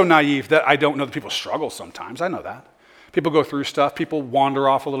 I'm not so naive that I don't know that people struggle sometimes. I know that. People go through stuff. People wander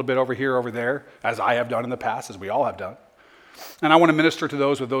off a little bit over here, over there, as I have done in the past, as we all have done. And I want to minister to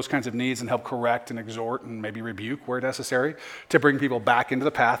those with those kinds of needs and help correct and exhort and maybe rebuke where necessary to bring people back into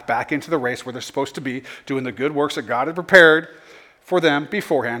the path, back into the race where they're supposed to be, doing the good works that God had prepared for them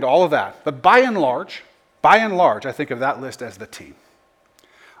beforehand, all of that. But by and large, I think of that list as the team,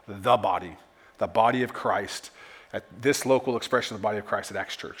 the body of Christ, at this local expression of the body of Christ at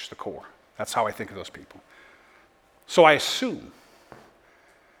Acts Church, the core. That's how I think of those people. So I assume,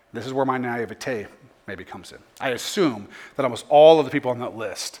 this is where my naivete maybe comes in. I assume that almost all of the people on that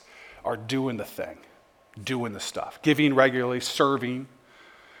list are doing the thing, doing the stuff, giving regularly, serving,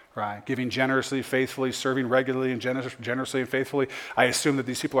 right? Giving generously, faithfully, serving regularly and generously and faithfully. I assume that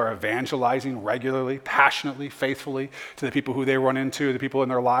these people are evangelizing regularly, passionately, faithfully to the people who they run into, the people in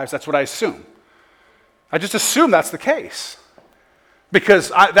their lives. That's what I assume. I just assume that's the case because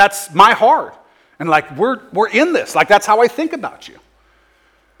that's my heart. And like we're in this. Like that's how I think about you.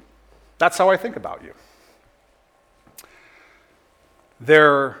 That's how I think about you.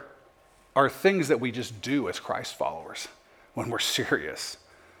 There are things that we just do as Christ followers when we're serious,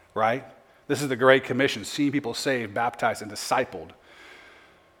 right? This is the Great Commission, seeing people saved, baptized, and discipled.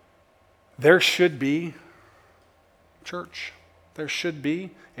 There should be, church, there should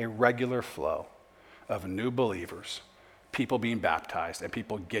be a regular flow of new believers, people being baptized, and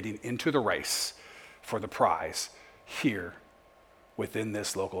people getting into the race for the prize here within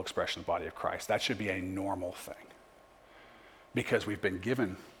this local expression of the body of Christ. That should be a normal thing. because we've been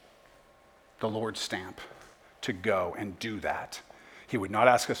given the Lord's stamp to go and do that. He would not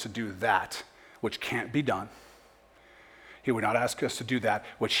ask us to do that which can't be done. He would not ask us to do that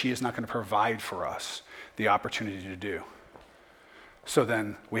which he is not going to provide for us the opportunity to do. So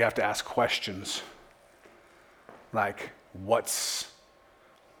then we have to ask questions like, what's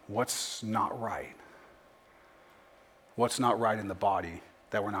not right? What's not right in the body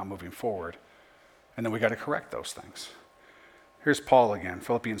that we're not moving forward? And then we got to correct those things. Here's Paul again,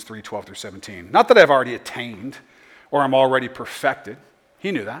 Philippians 3:12 through 17. Not that I've already attained or I'm already perfected.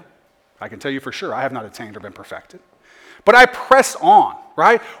 He knew that. I can tell you for sure, I have not attained or been perfected. But I press on,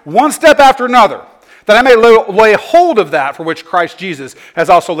 right? One step after another, that I may lay hold of that for which Christ Jesus has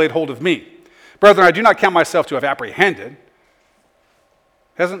also laid hold of me. Brethren, I do not count myself to have apprehended.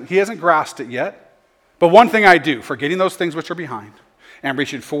 He hasn't grasped it yet. But one thing I do, forgetting those things which are behind, and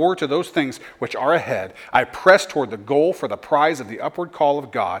reaching forward to those things which are ahead, I press toward the goal for the prize of the upward call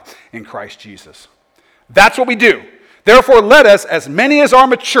of God in Christ Jesus. That's what we do. Therefore, let us, as many as are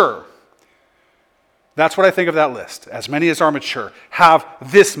mature, that's what I think of that list, as many as are mature, have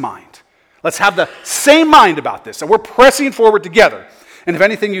this mind. Let's have the same mind about this, and we're pressing forward together. And if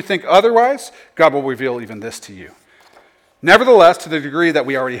anything you think otherwise, God will reveal even this to you. Nevertheless, to the degree that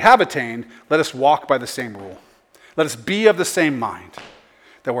we already have attained, let us walk by the same rule. Let us be of the same mind,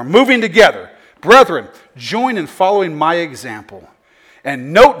 that we're moving together. Brethren, join in following my example,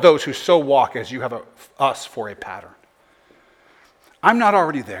 and note those who so walk as you have us for a pattern. I'm not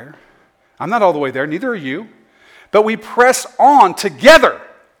already there. I'm not all the way there, neither are you. But we press on together.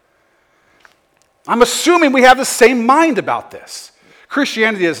 I'm assuming we have the same mind about this.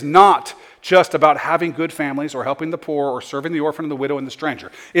 Christianity is not just about having good families or helping the poor or serving the orphan and the widow and the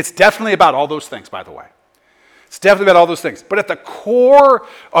stranger. It's definitely about all those things, by the way. It's definitely about all those things. But at the core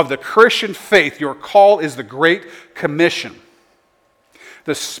of the Christian faith, your call is the Great Commission.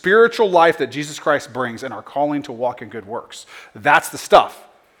 The spiritual life that Jesus Christ brings and our calling to walk in good works. That's the stuff.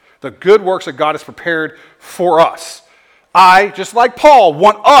 The good works that God has prepared for us. I, just like Paul,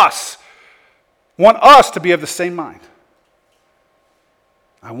 want us to be of the same mind.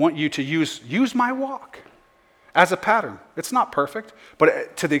 I want you to use my walk as a pattern. It's not perfect,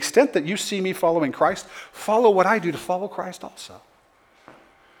 but to the extent that you see me following Christ, follow what I do to follow Christ also.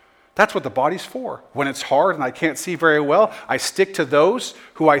 That's what the body's for. When it's hard and I can't see very well, I stick to those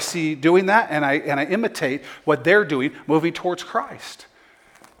who I see doing that, and I imitate what they're doing, moving towards Christ.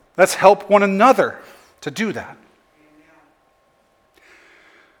 Let's help one another to do that.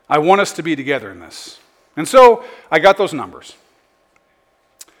 I want us to be together in this. And so I got those numbers.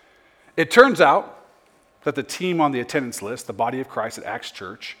 It turns out that the team on the attendance list, the body of Christ at Acts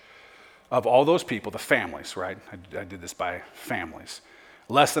Church, of all those people, the families, right? I did this by families.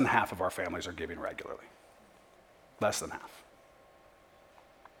 Less than half of our families are giving regularly. Less than half.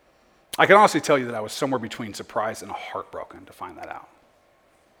 I can honestly tell you that I was somewhere between surprised and heartbroken to find that out.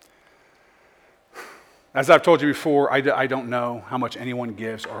 As I've told you before, I don't know how much anyone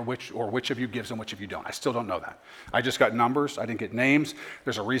gives or which of you gives and which of you don't. I still don't know that. I just got numbers. I didn't get names.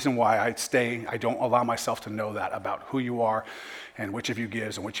 There's a reason why I don't allow myself to know that about who you are and which of you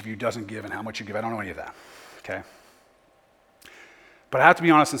gives and which of you doesn't give and how much you give. I don't know any of that, okay? But I have to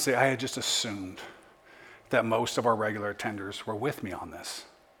be honest and say I had just assumed that most of our regular attenders were with me on this.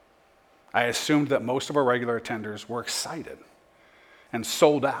 I assumed that most of our regular attenders were excited and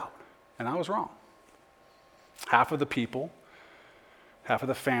sold out, and I was wrong. Half of the people, half of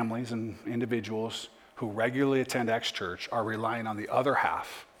the families and individuals who regularly attend Acts Church are relying on the other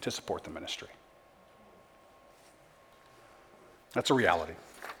half to support the ministry. That's a reality.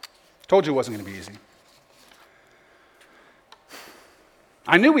 Told you it wasn't going to be easy.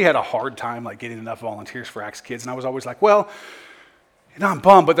 I knew we had a hard time getting enough volunteers for Acts Kids, and I was always like, well, I'm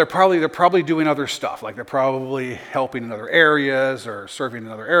bummed, but they're probably doing other stuff. They're probably helping in other areas or serving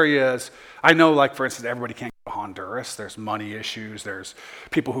in other areas. I know, for instance, everybody can't go to Honduras. There's money issues. There's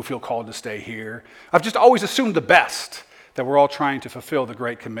people who feel called to stay here. I've just always assumed the best, that we're all trying to fulfill the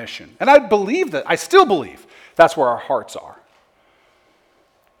Great Commission. And I still believe that's where our hearts are.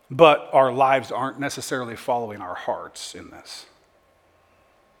 But our lives aren't necessarily following our hearts in this.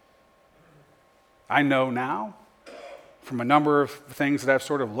 I know now, from a number of things that I've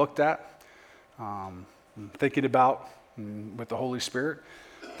sort of looked at, thinking about with the Holy Spirit,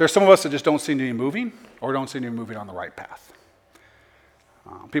 there's some of us that just don't seem to be moving or don't seem to be moving on the right path.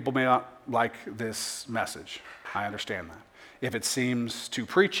 People may not like this message. I understand that. If it seems too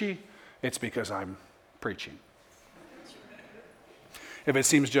preachy, it's because I'm preaching. If it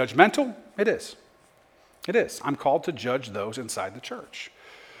seems judgmental, it is. It is. I'm called to judge those inside the church.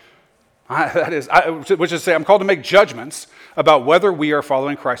 Which is to say, I'm called to make judgments about whether we are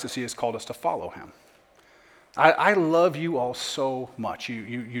following Christ as he has called us to follow him. I love you all so much.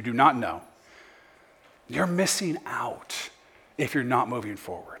 You do not know. You're missing out if you're not moving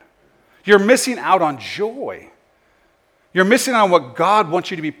forward. You're missing out on joy. You're missing out on what God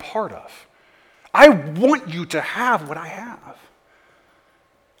wants you to be part of. I want you to have what I have.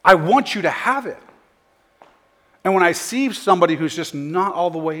 I want you to have it. And when I see somebody who's just not all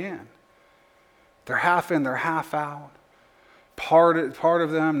the way in, they're half in, they're half out, part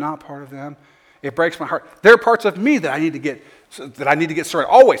of them, not part of them, it breaks my heart. There are parts of me that I need to get started.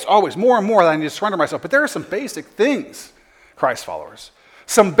 Always, more and more that I need to surrender myself. But there are some basic things, Christ followers.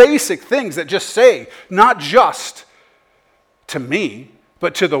 Some basic things that just say, not just to me,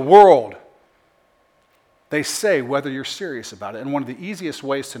 but to the world. They say whether you're serious about it. And one of the easiest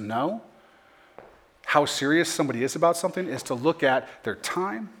ways to know how serious somebody is about something is to look at their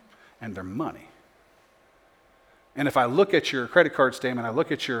time and their money. And if I look at your credit card statement, I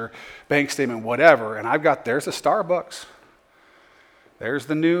look at your bank statement, whatever, and there's the Starbucks, there's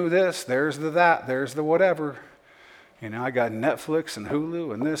the new this, there's the that, there's the whatever. I got Netflix and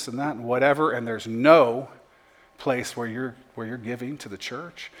Hulu and this and that and whatever, and there's no place where you're giving to the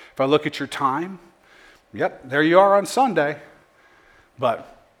church. If I look at your time, yep, there you are on Sunday,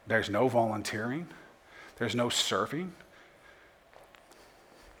 but there's no volunteering, there's no serving.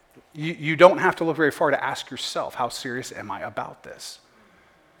 You don't have to look very far to ask yourself, how serious am I about this?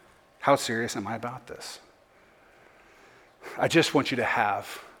 How serious am I about this? I just want you to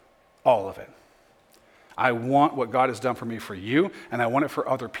have all of it. I want what God has done for me for you, and I want it for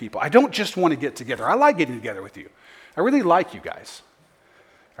other people. I don't just want to get together. I like getting together with you. I really like you guys.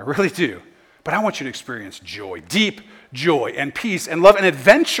 I really do. But I want you to experience joy, deep joy and peace and love and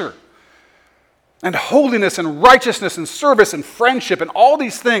adventure and holiness and righteousness and service and friendship and all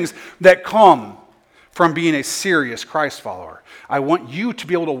these things that come from being a serious Christ follower. I want you to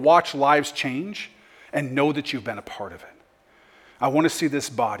be able to watch lives change and know that you've been a part of it. I want to see this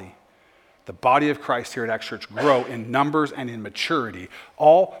body, the body of Christ here at Acts Church, grow in numbers and in maturity,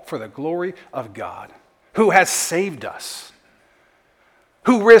 all for the glory of God, who has saved us,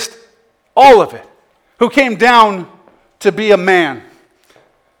 who risked all of it, who came down to be a man,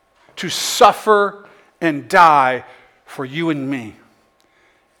 to suffer and die for you and me.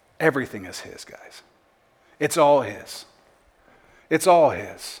 Everything is his, guys. It's all his. It's all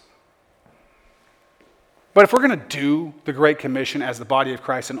his. But if we're going to do the Great Commission as the body of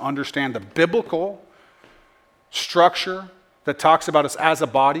Christ and understand the biblical structure that talks about us as a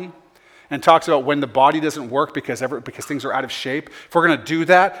body and talks about when the body doesn't work because things are out of shape, if we're going to do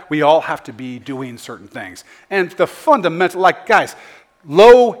that, we all have to be doing certain things. And the fundamental, guys,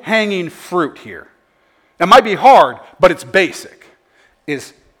 low-hanging fruit here, it might be hard, but it's basic,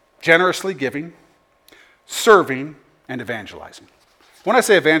 is generously giving, serving, and evangelizing. When I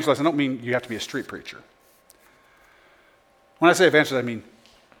say evangelize, I don't mean you have to be a street preacher. When I say evangelize, I mean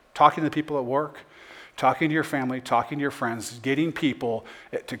talking to the people at work, talking to your family, talking to your friends, getting people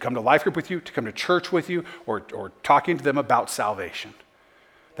to come to life group with you, to come to church with you, or talking to them about salvation.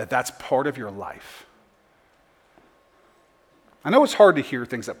 That's part of your life. I know it's hard to hear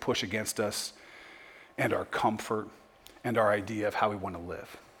things that push against us and our comfort and our idea of how we want to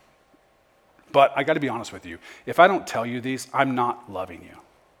live. But I got to be honest with you. If I don't tell you these, I'm not loving you.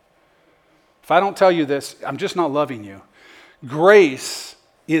 If I don't tell you this, I'm just not loving you. Grace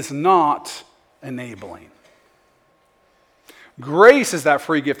is not enabling. Grace is that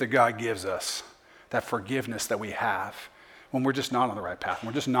free gift that God gives us, that forgiveness that we have when we're just not on the right path,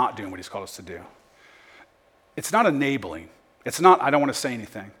 when we're just not doing what he's called us to do. It's not enabling. It's not, I don't want to say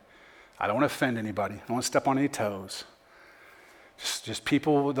anything. I don't want to offend anybody. I don't want to step on any toes. Just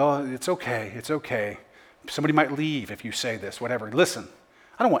people, it's okay. It's okay. Somebody might leave if you say this, whatever. Listen,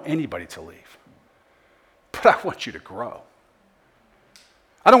 I don't want anybody to leave. But I want you to grow.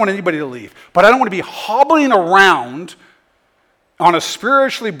 I don't want anybody to leave. But I don't want to be hobbling around on a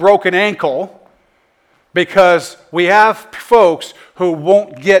spiritually broken ankle because we have folks who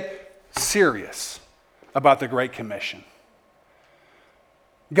won't get serious about the Great Commission.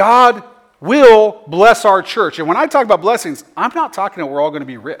 God will bless our church. And when I talk about blessings, I'm not talking about we're all going to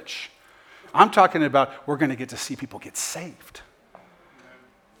be rich. I'm talking about we're going to get to see people get saved.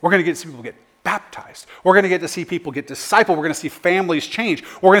 We're going to get to see people get baptized. We're going to get to see people get discipled. We're going to see families change.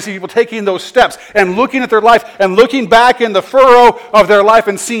 We're going to see people taking those steps and looking at their life and looking back in the furrow of their life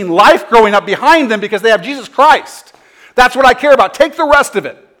and seeing life growing up behind them because they have Jesus Christ. That's what I care about. Take the rest of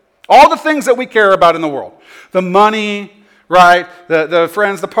it. All the things that we care about in the world. The money, right? The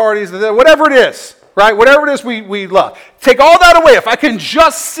friends, the parties, whatever it is. right? Whatever it is we love. Take all that away. If I can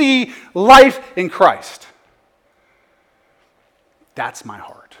just see life in Christ, that's my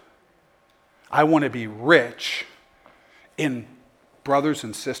heart. I want to be rich in brothers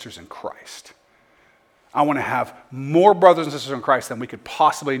and sisters in Christ. I want to have more brothers and sisters in Christ than we could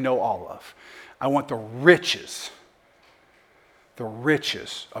possibly know all of. I want the riches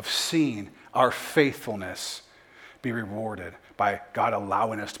of seeing our faithfulness be rewarded by God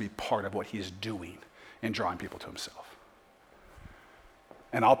allowing us to be part of what He's doing in drawing people to Himself.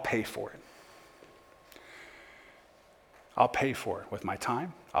 And I'll pay for it. I'll pay for it with my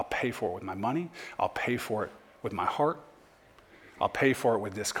time. I'll pay for it with my money. I'll pay for it with my heart. I'll pay for it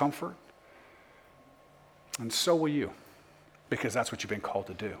with discomfort. And so will you, because that's what you've been called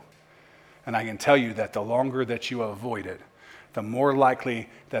to do. And I can tell you that the longer that you avoid it, the more likely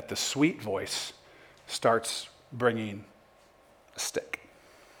that the sweet voice starts bringing a stick.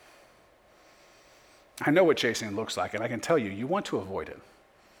 I know what chasing looks like, and I can tell you, you want to avoid it.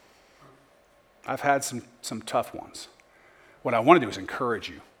 I've had some tough ones. What I want to do is encourage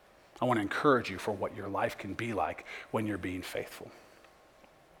you. I want to encourage you for what your life can be like when you're being faithful.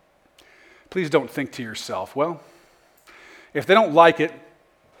 Please don't think to yourself, well, if they don't like it,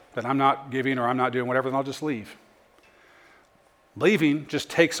 then I'm not giving or I'm not doing whatever, then I'll just leave. Leaving just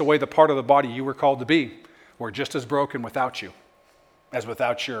takes away the part of the body you were called to be. We're just as broken without you as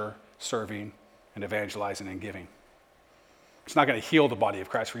without your serving and evangelizing and giving. It's not going to heal the body of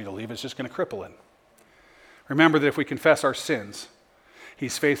Christ for you to leave. It's just going to cripple it. Remember that if we confess our sins,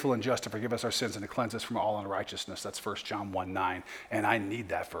 He's faithful and just to forgive us our sins and to cleanse us from all unrighteousness. That's 1 John 1:9, and I need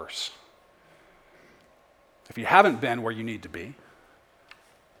that verse. If you haven't been where you need to be,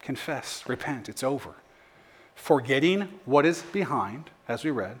 confess, repent, it's over. Forgetting what is behind, as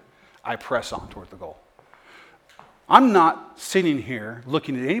we read, I press on toward the goal. I'm not sitting here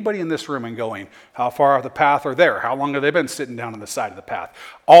looking at anybody in this room and going, how far off the path are they? How long have they been sitting down on the side of the path?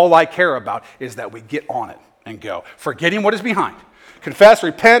 All I care about is that we get on it and go. Forgetting what is behind. Confess,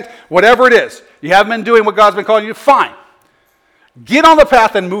 repent, whatever it is. You haven't been doing what God's been calling you to, fine. Get on the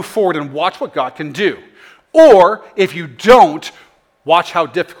path and move forward and watch what God can do. Or, if you don't, watch how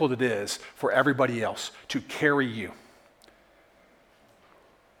difficult it is for everybody else to carry you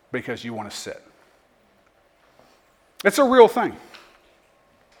because you want to sit. It's a real thing.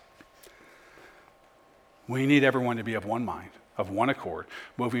 We need everyone to be of one mind, of one accord,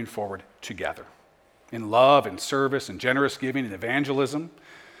 moving forward together in love and service and generous giving and evangelism,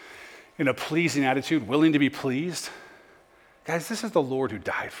 in a pleasing attitude, willing to be pleased. Guys, this is the Lord who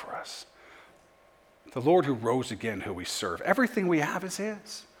died for us. The Lord who rose again, who we serve. Everything we have is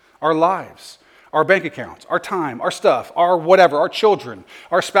His. Our lives, our bank accounts, our time, our stuff, our whatever, our children,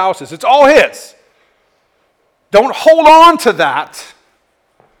 our spouses. It's all His. Don't hold on to that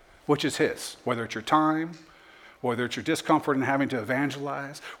which is His. Whether it's your time, whether it's your discomfort in having to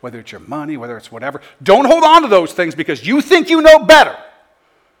evangelize, whether it's your money, whether it's whatever. Don't hold on to those things because you think you know better.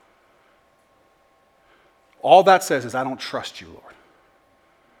 All that says is, I don't trust you, Lord.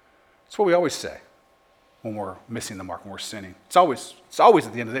 That's what we always say when we're missing the mark, when we're sinning. It's always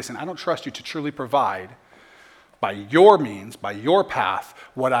at the end of the day saying, I don't trust you to truly provide by your means, by your path,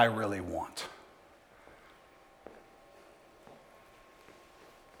 what I really want.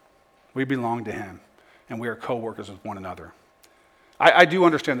 We belong to Him, and we are co-workers with one another. I do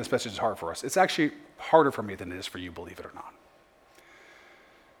understand this message is hard for us. It's actually harder for me than it is for you, believe it or not.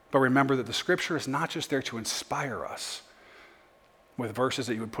 But remember that the Scripture is not just there to inspire us with verses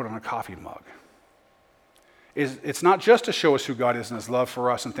that you would put on a coffee mug. It's not just to show us who God is and His love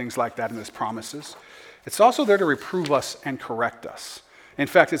for us and things like that and His promises. It's also there to reprove us and correct us. In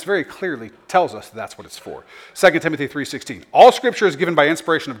fact, it very clearly tells us that's what it's for. 2 Timothy 3:16. All Scripture is given by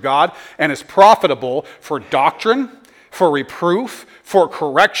inspiration of God and is profitable for doctrine, for reproof, for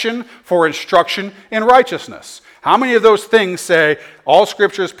correction, for instruction in righteousness. How many of those things say all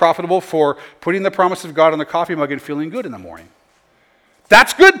Scripture is profitable for putting the promise of God on the coffee mug and feeling good in the morning?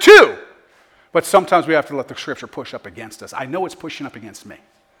 That's good too. But sometimes we have to let the Scripture push up against us. I know it's pushing up against me.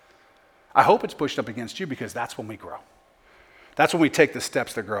 I hope it's pushed up against you because that's when we grow. That's when we take the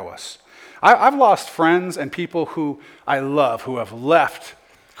steps that grow us. I've lost friends and people who I love who have left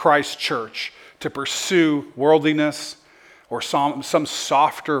Christ's church to pursue worldliness or some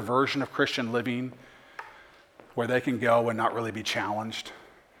softer version of Christian living where they can go and not really be challenged.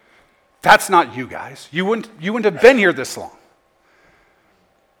 That's not you guys. You wouldn't have been here this long.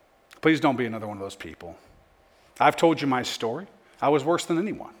 Please don't be another one of those people. I've told you my story. I was worse than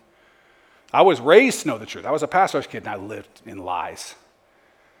anyone. I was raised to know the truth. I was a pastor's kid and I lived in lies.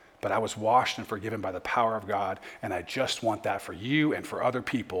 But I was washed and forgiven by the power of God, and I just want that for you and for other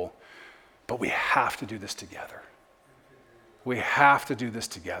people. But we have to do this together. We have to do this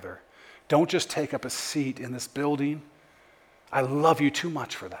together. Don't just take up a seat in this building. I love you too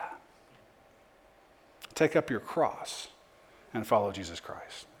much for that. Take up your cross and follow Jesus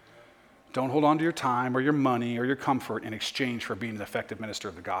Christ. Don't hold on to your time or your money or your comfort in exchange for being an effective minister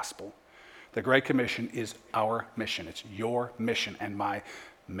of the gospel. The Great Commission is our mission. It's your mission and my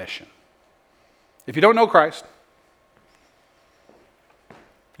mission. If you don't know Christ,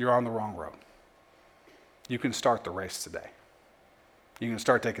 you're on the wrong road. You can start the race today. You can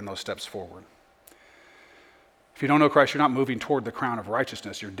start taking those steps forward. If you don't know Christ, you're not moving toward the crown of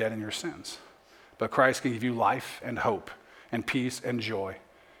righteousness. You're dead in your sins. But Christ can give you life and hope and peace and joy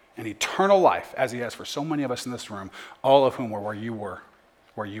and eternal life, as he has for so many of us in this room, all of whom were where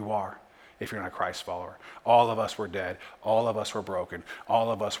you are, if you're not a Christ follower. All of us were dead. All of us were broken. All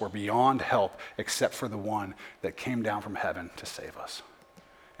of us were beyond help except for the one that came down from heaven to save us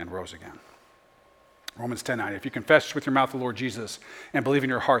and rose again. Romans 10:9, if you confess with your mouth the Lord Jesus and believe in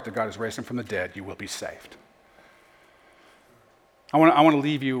your heart that God has raised him from the dead, you will be saved. I want to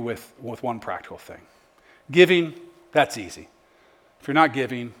leave you with one practical thing. Giving, that's easy. If you're not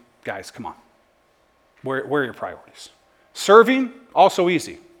giving, guys, come on. Where are your priorities? Serving, also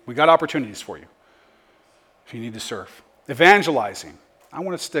easy. We got opportunities for you if you need to serve. Evangelizing, I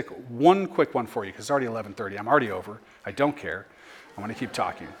want to stick one quick one for you because it's already 11:30. I'm already over. I don't care. I want to keep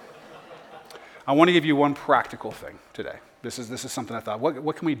talking. I want to give you one practical thing today. This is something I thought,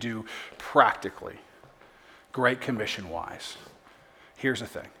 what can we do practically, Great Commission-wise? Here's the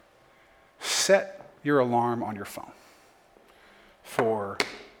thing. Set your alarm on your phone for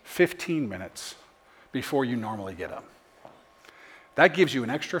 15 minutes before you normally get up. That gives you an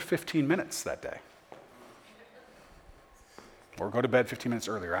extra 15 minutes that day. Or go to bed 15 minutes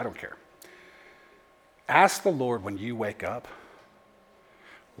earlier, I don't care. Ask the Lord when you wake up,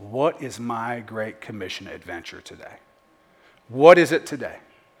 what is my Great Commission adventure today? What is it today?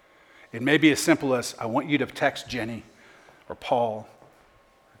 It may be as simple as, I want you to text Jenny or Paul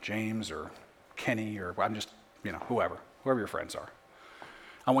or James or Kenny or I'm just, whoever your friends are.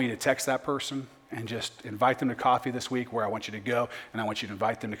 I want you to text that person and just invite them to coffee this week where I want you to go, and I want you to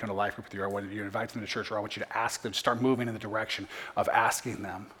invite them to come to life group with you, or I want you to invite them to church, or I want you to ask them, start moving in the direction of asking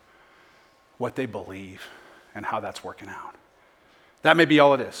them what they believe and how that's working out. That may be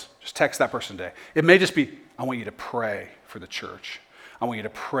all it is. Just text that person today. It may just be, I want you to pray for the church. I want you to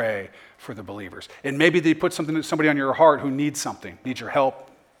pray for the believers. It may be that you put somebody on your heart who needs something, needs your help,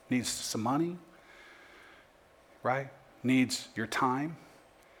 needs some money, right? Needs your time.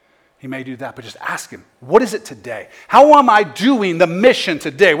 He may do that, but just ask him, what is it today? How am I doing the mission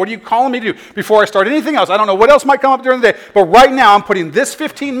today? What are you calling me to do before I start anything else? I don't know what else might come up during the day, but right now I'm putting this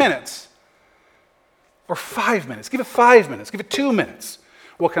 15 minutes or 5 minutes. Give it 5 minutes. Give it 2 minutes.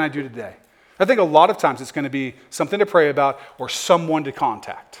 What can I do today? I think a lot of times it's going to be something to pray about or someone to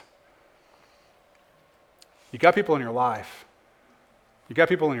contact. You got people in your life. You got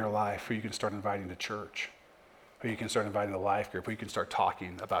people in your life who you can start inviting to church, who you can start inviting to life group, who you can start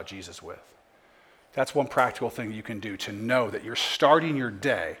talking about Jesus with. That's one practical thing you can do to know that you're starting your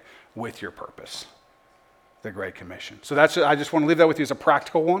day with your purpose, the Great Commission. So I just want to leave that with you as a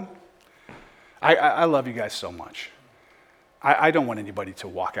practical one. I love you guys so much. I don't want anybody to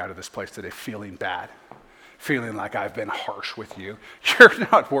walk out of this place today feeling bad, feeling like I've been harsh with you. You're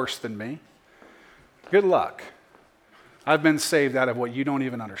not worse than me. Good luck. I've been saved out of what you don't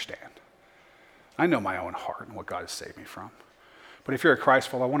even understand. I know my own heart and what God has saved me from. But if you're a Christ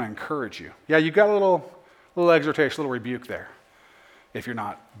follower, I want to encourage you. Yeah, you got a little exhortation, a little rebuke there. If you're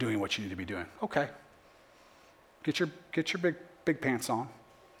not doing what you need to be doing, okay. Get your big pants on.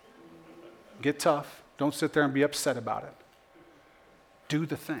 Get tough. Don't sit there and be upset about it. Do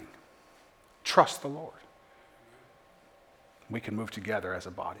the thing. Trust the Lord. We can move together as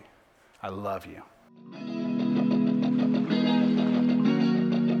a body. I love you.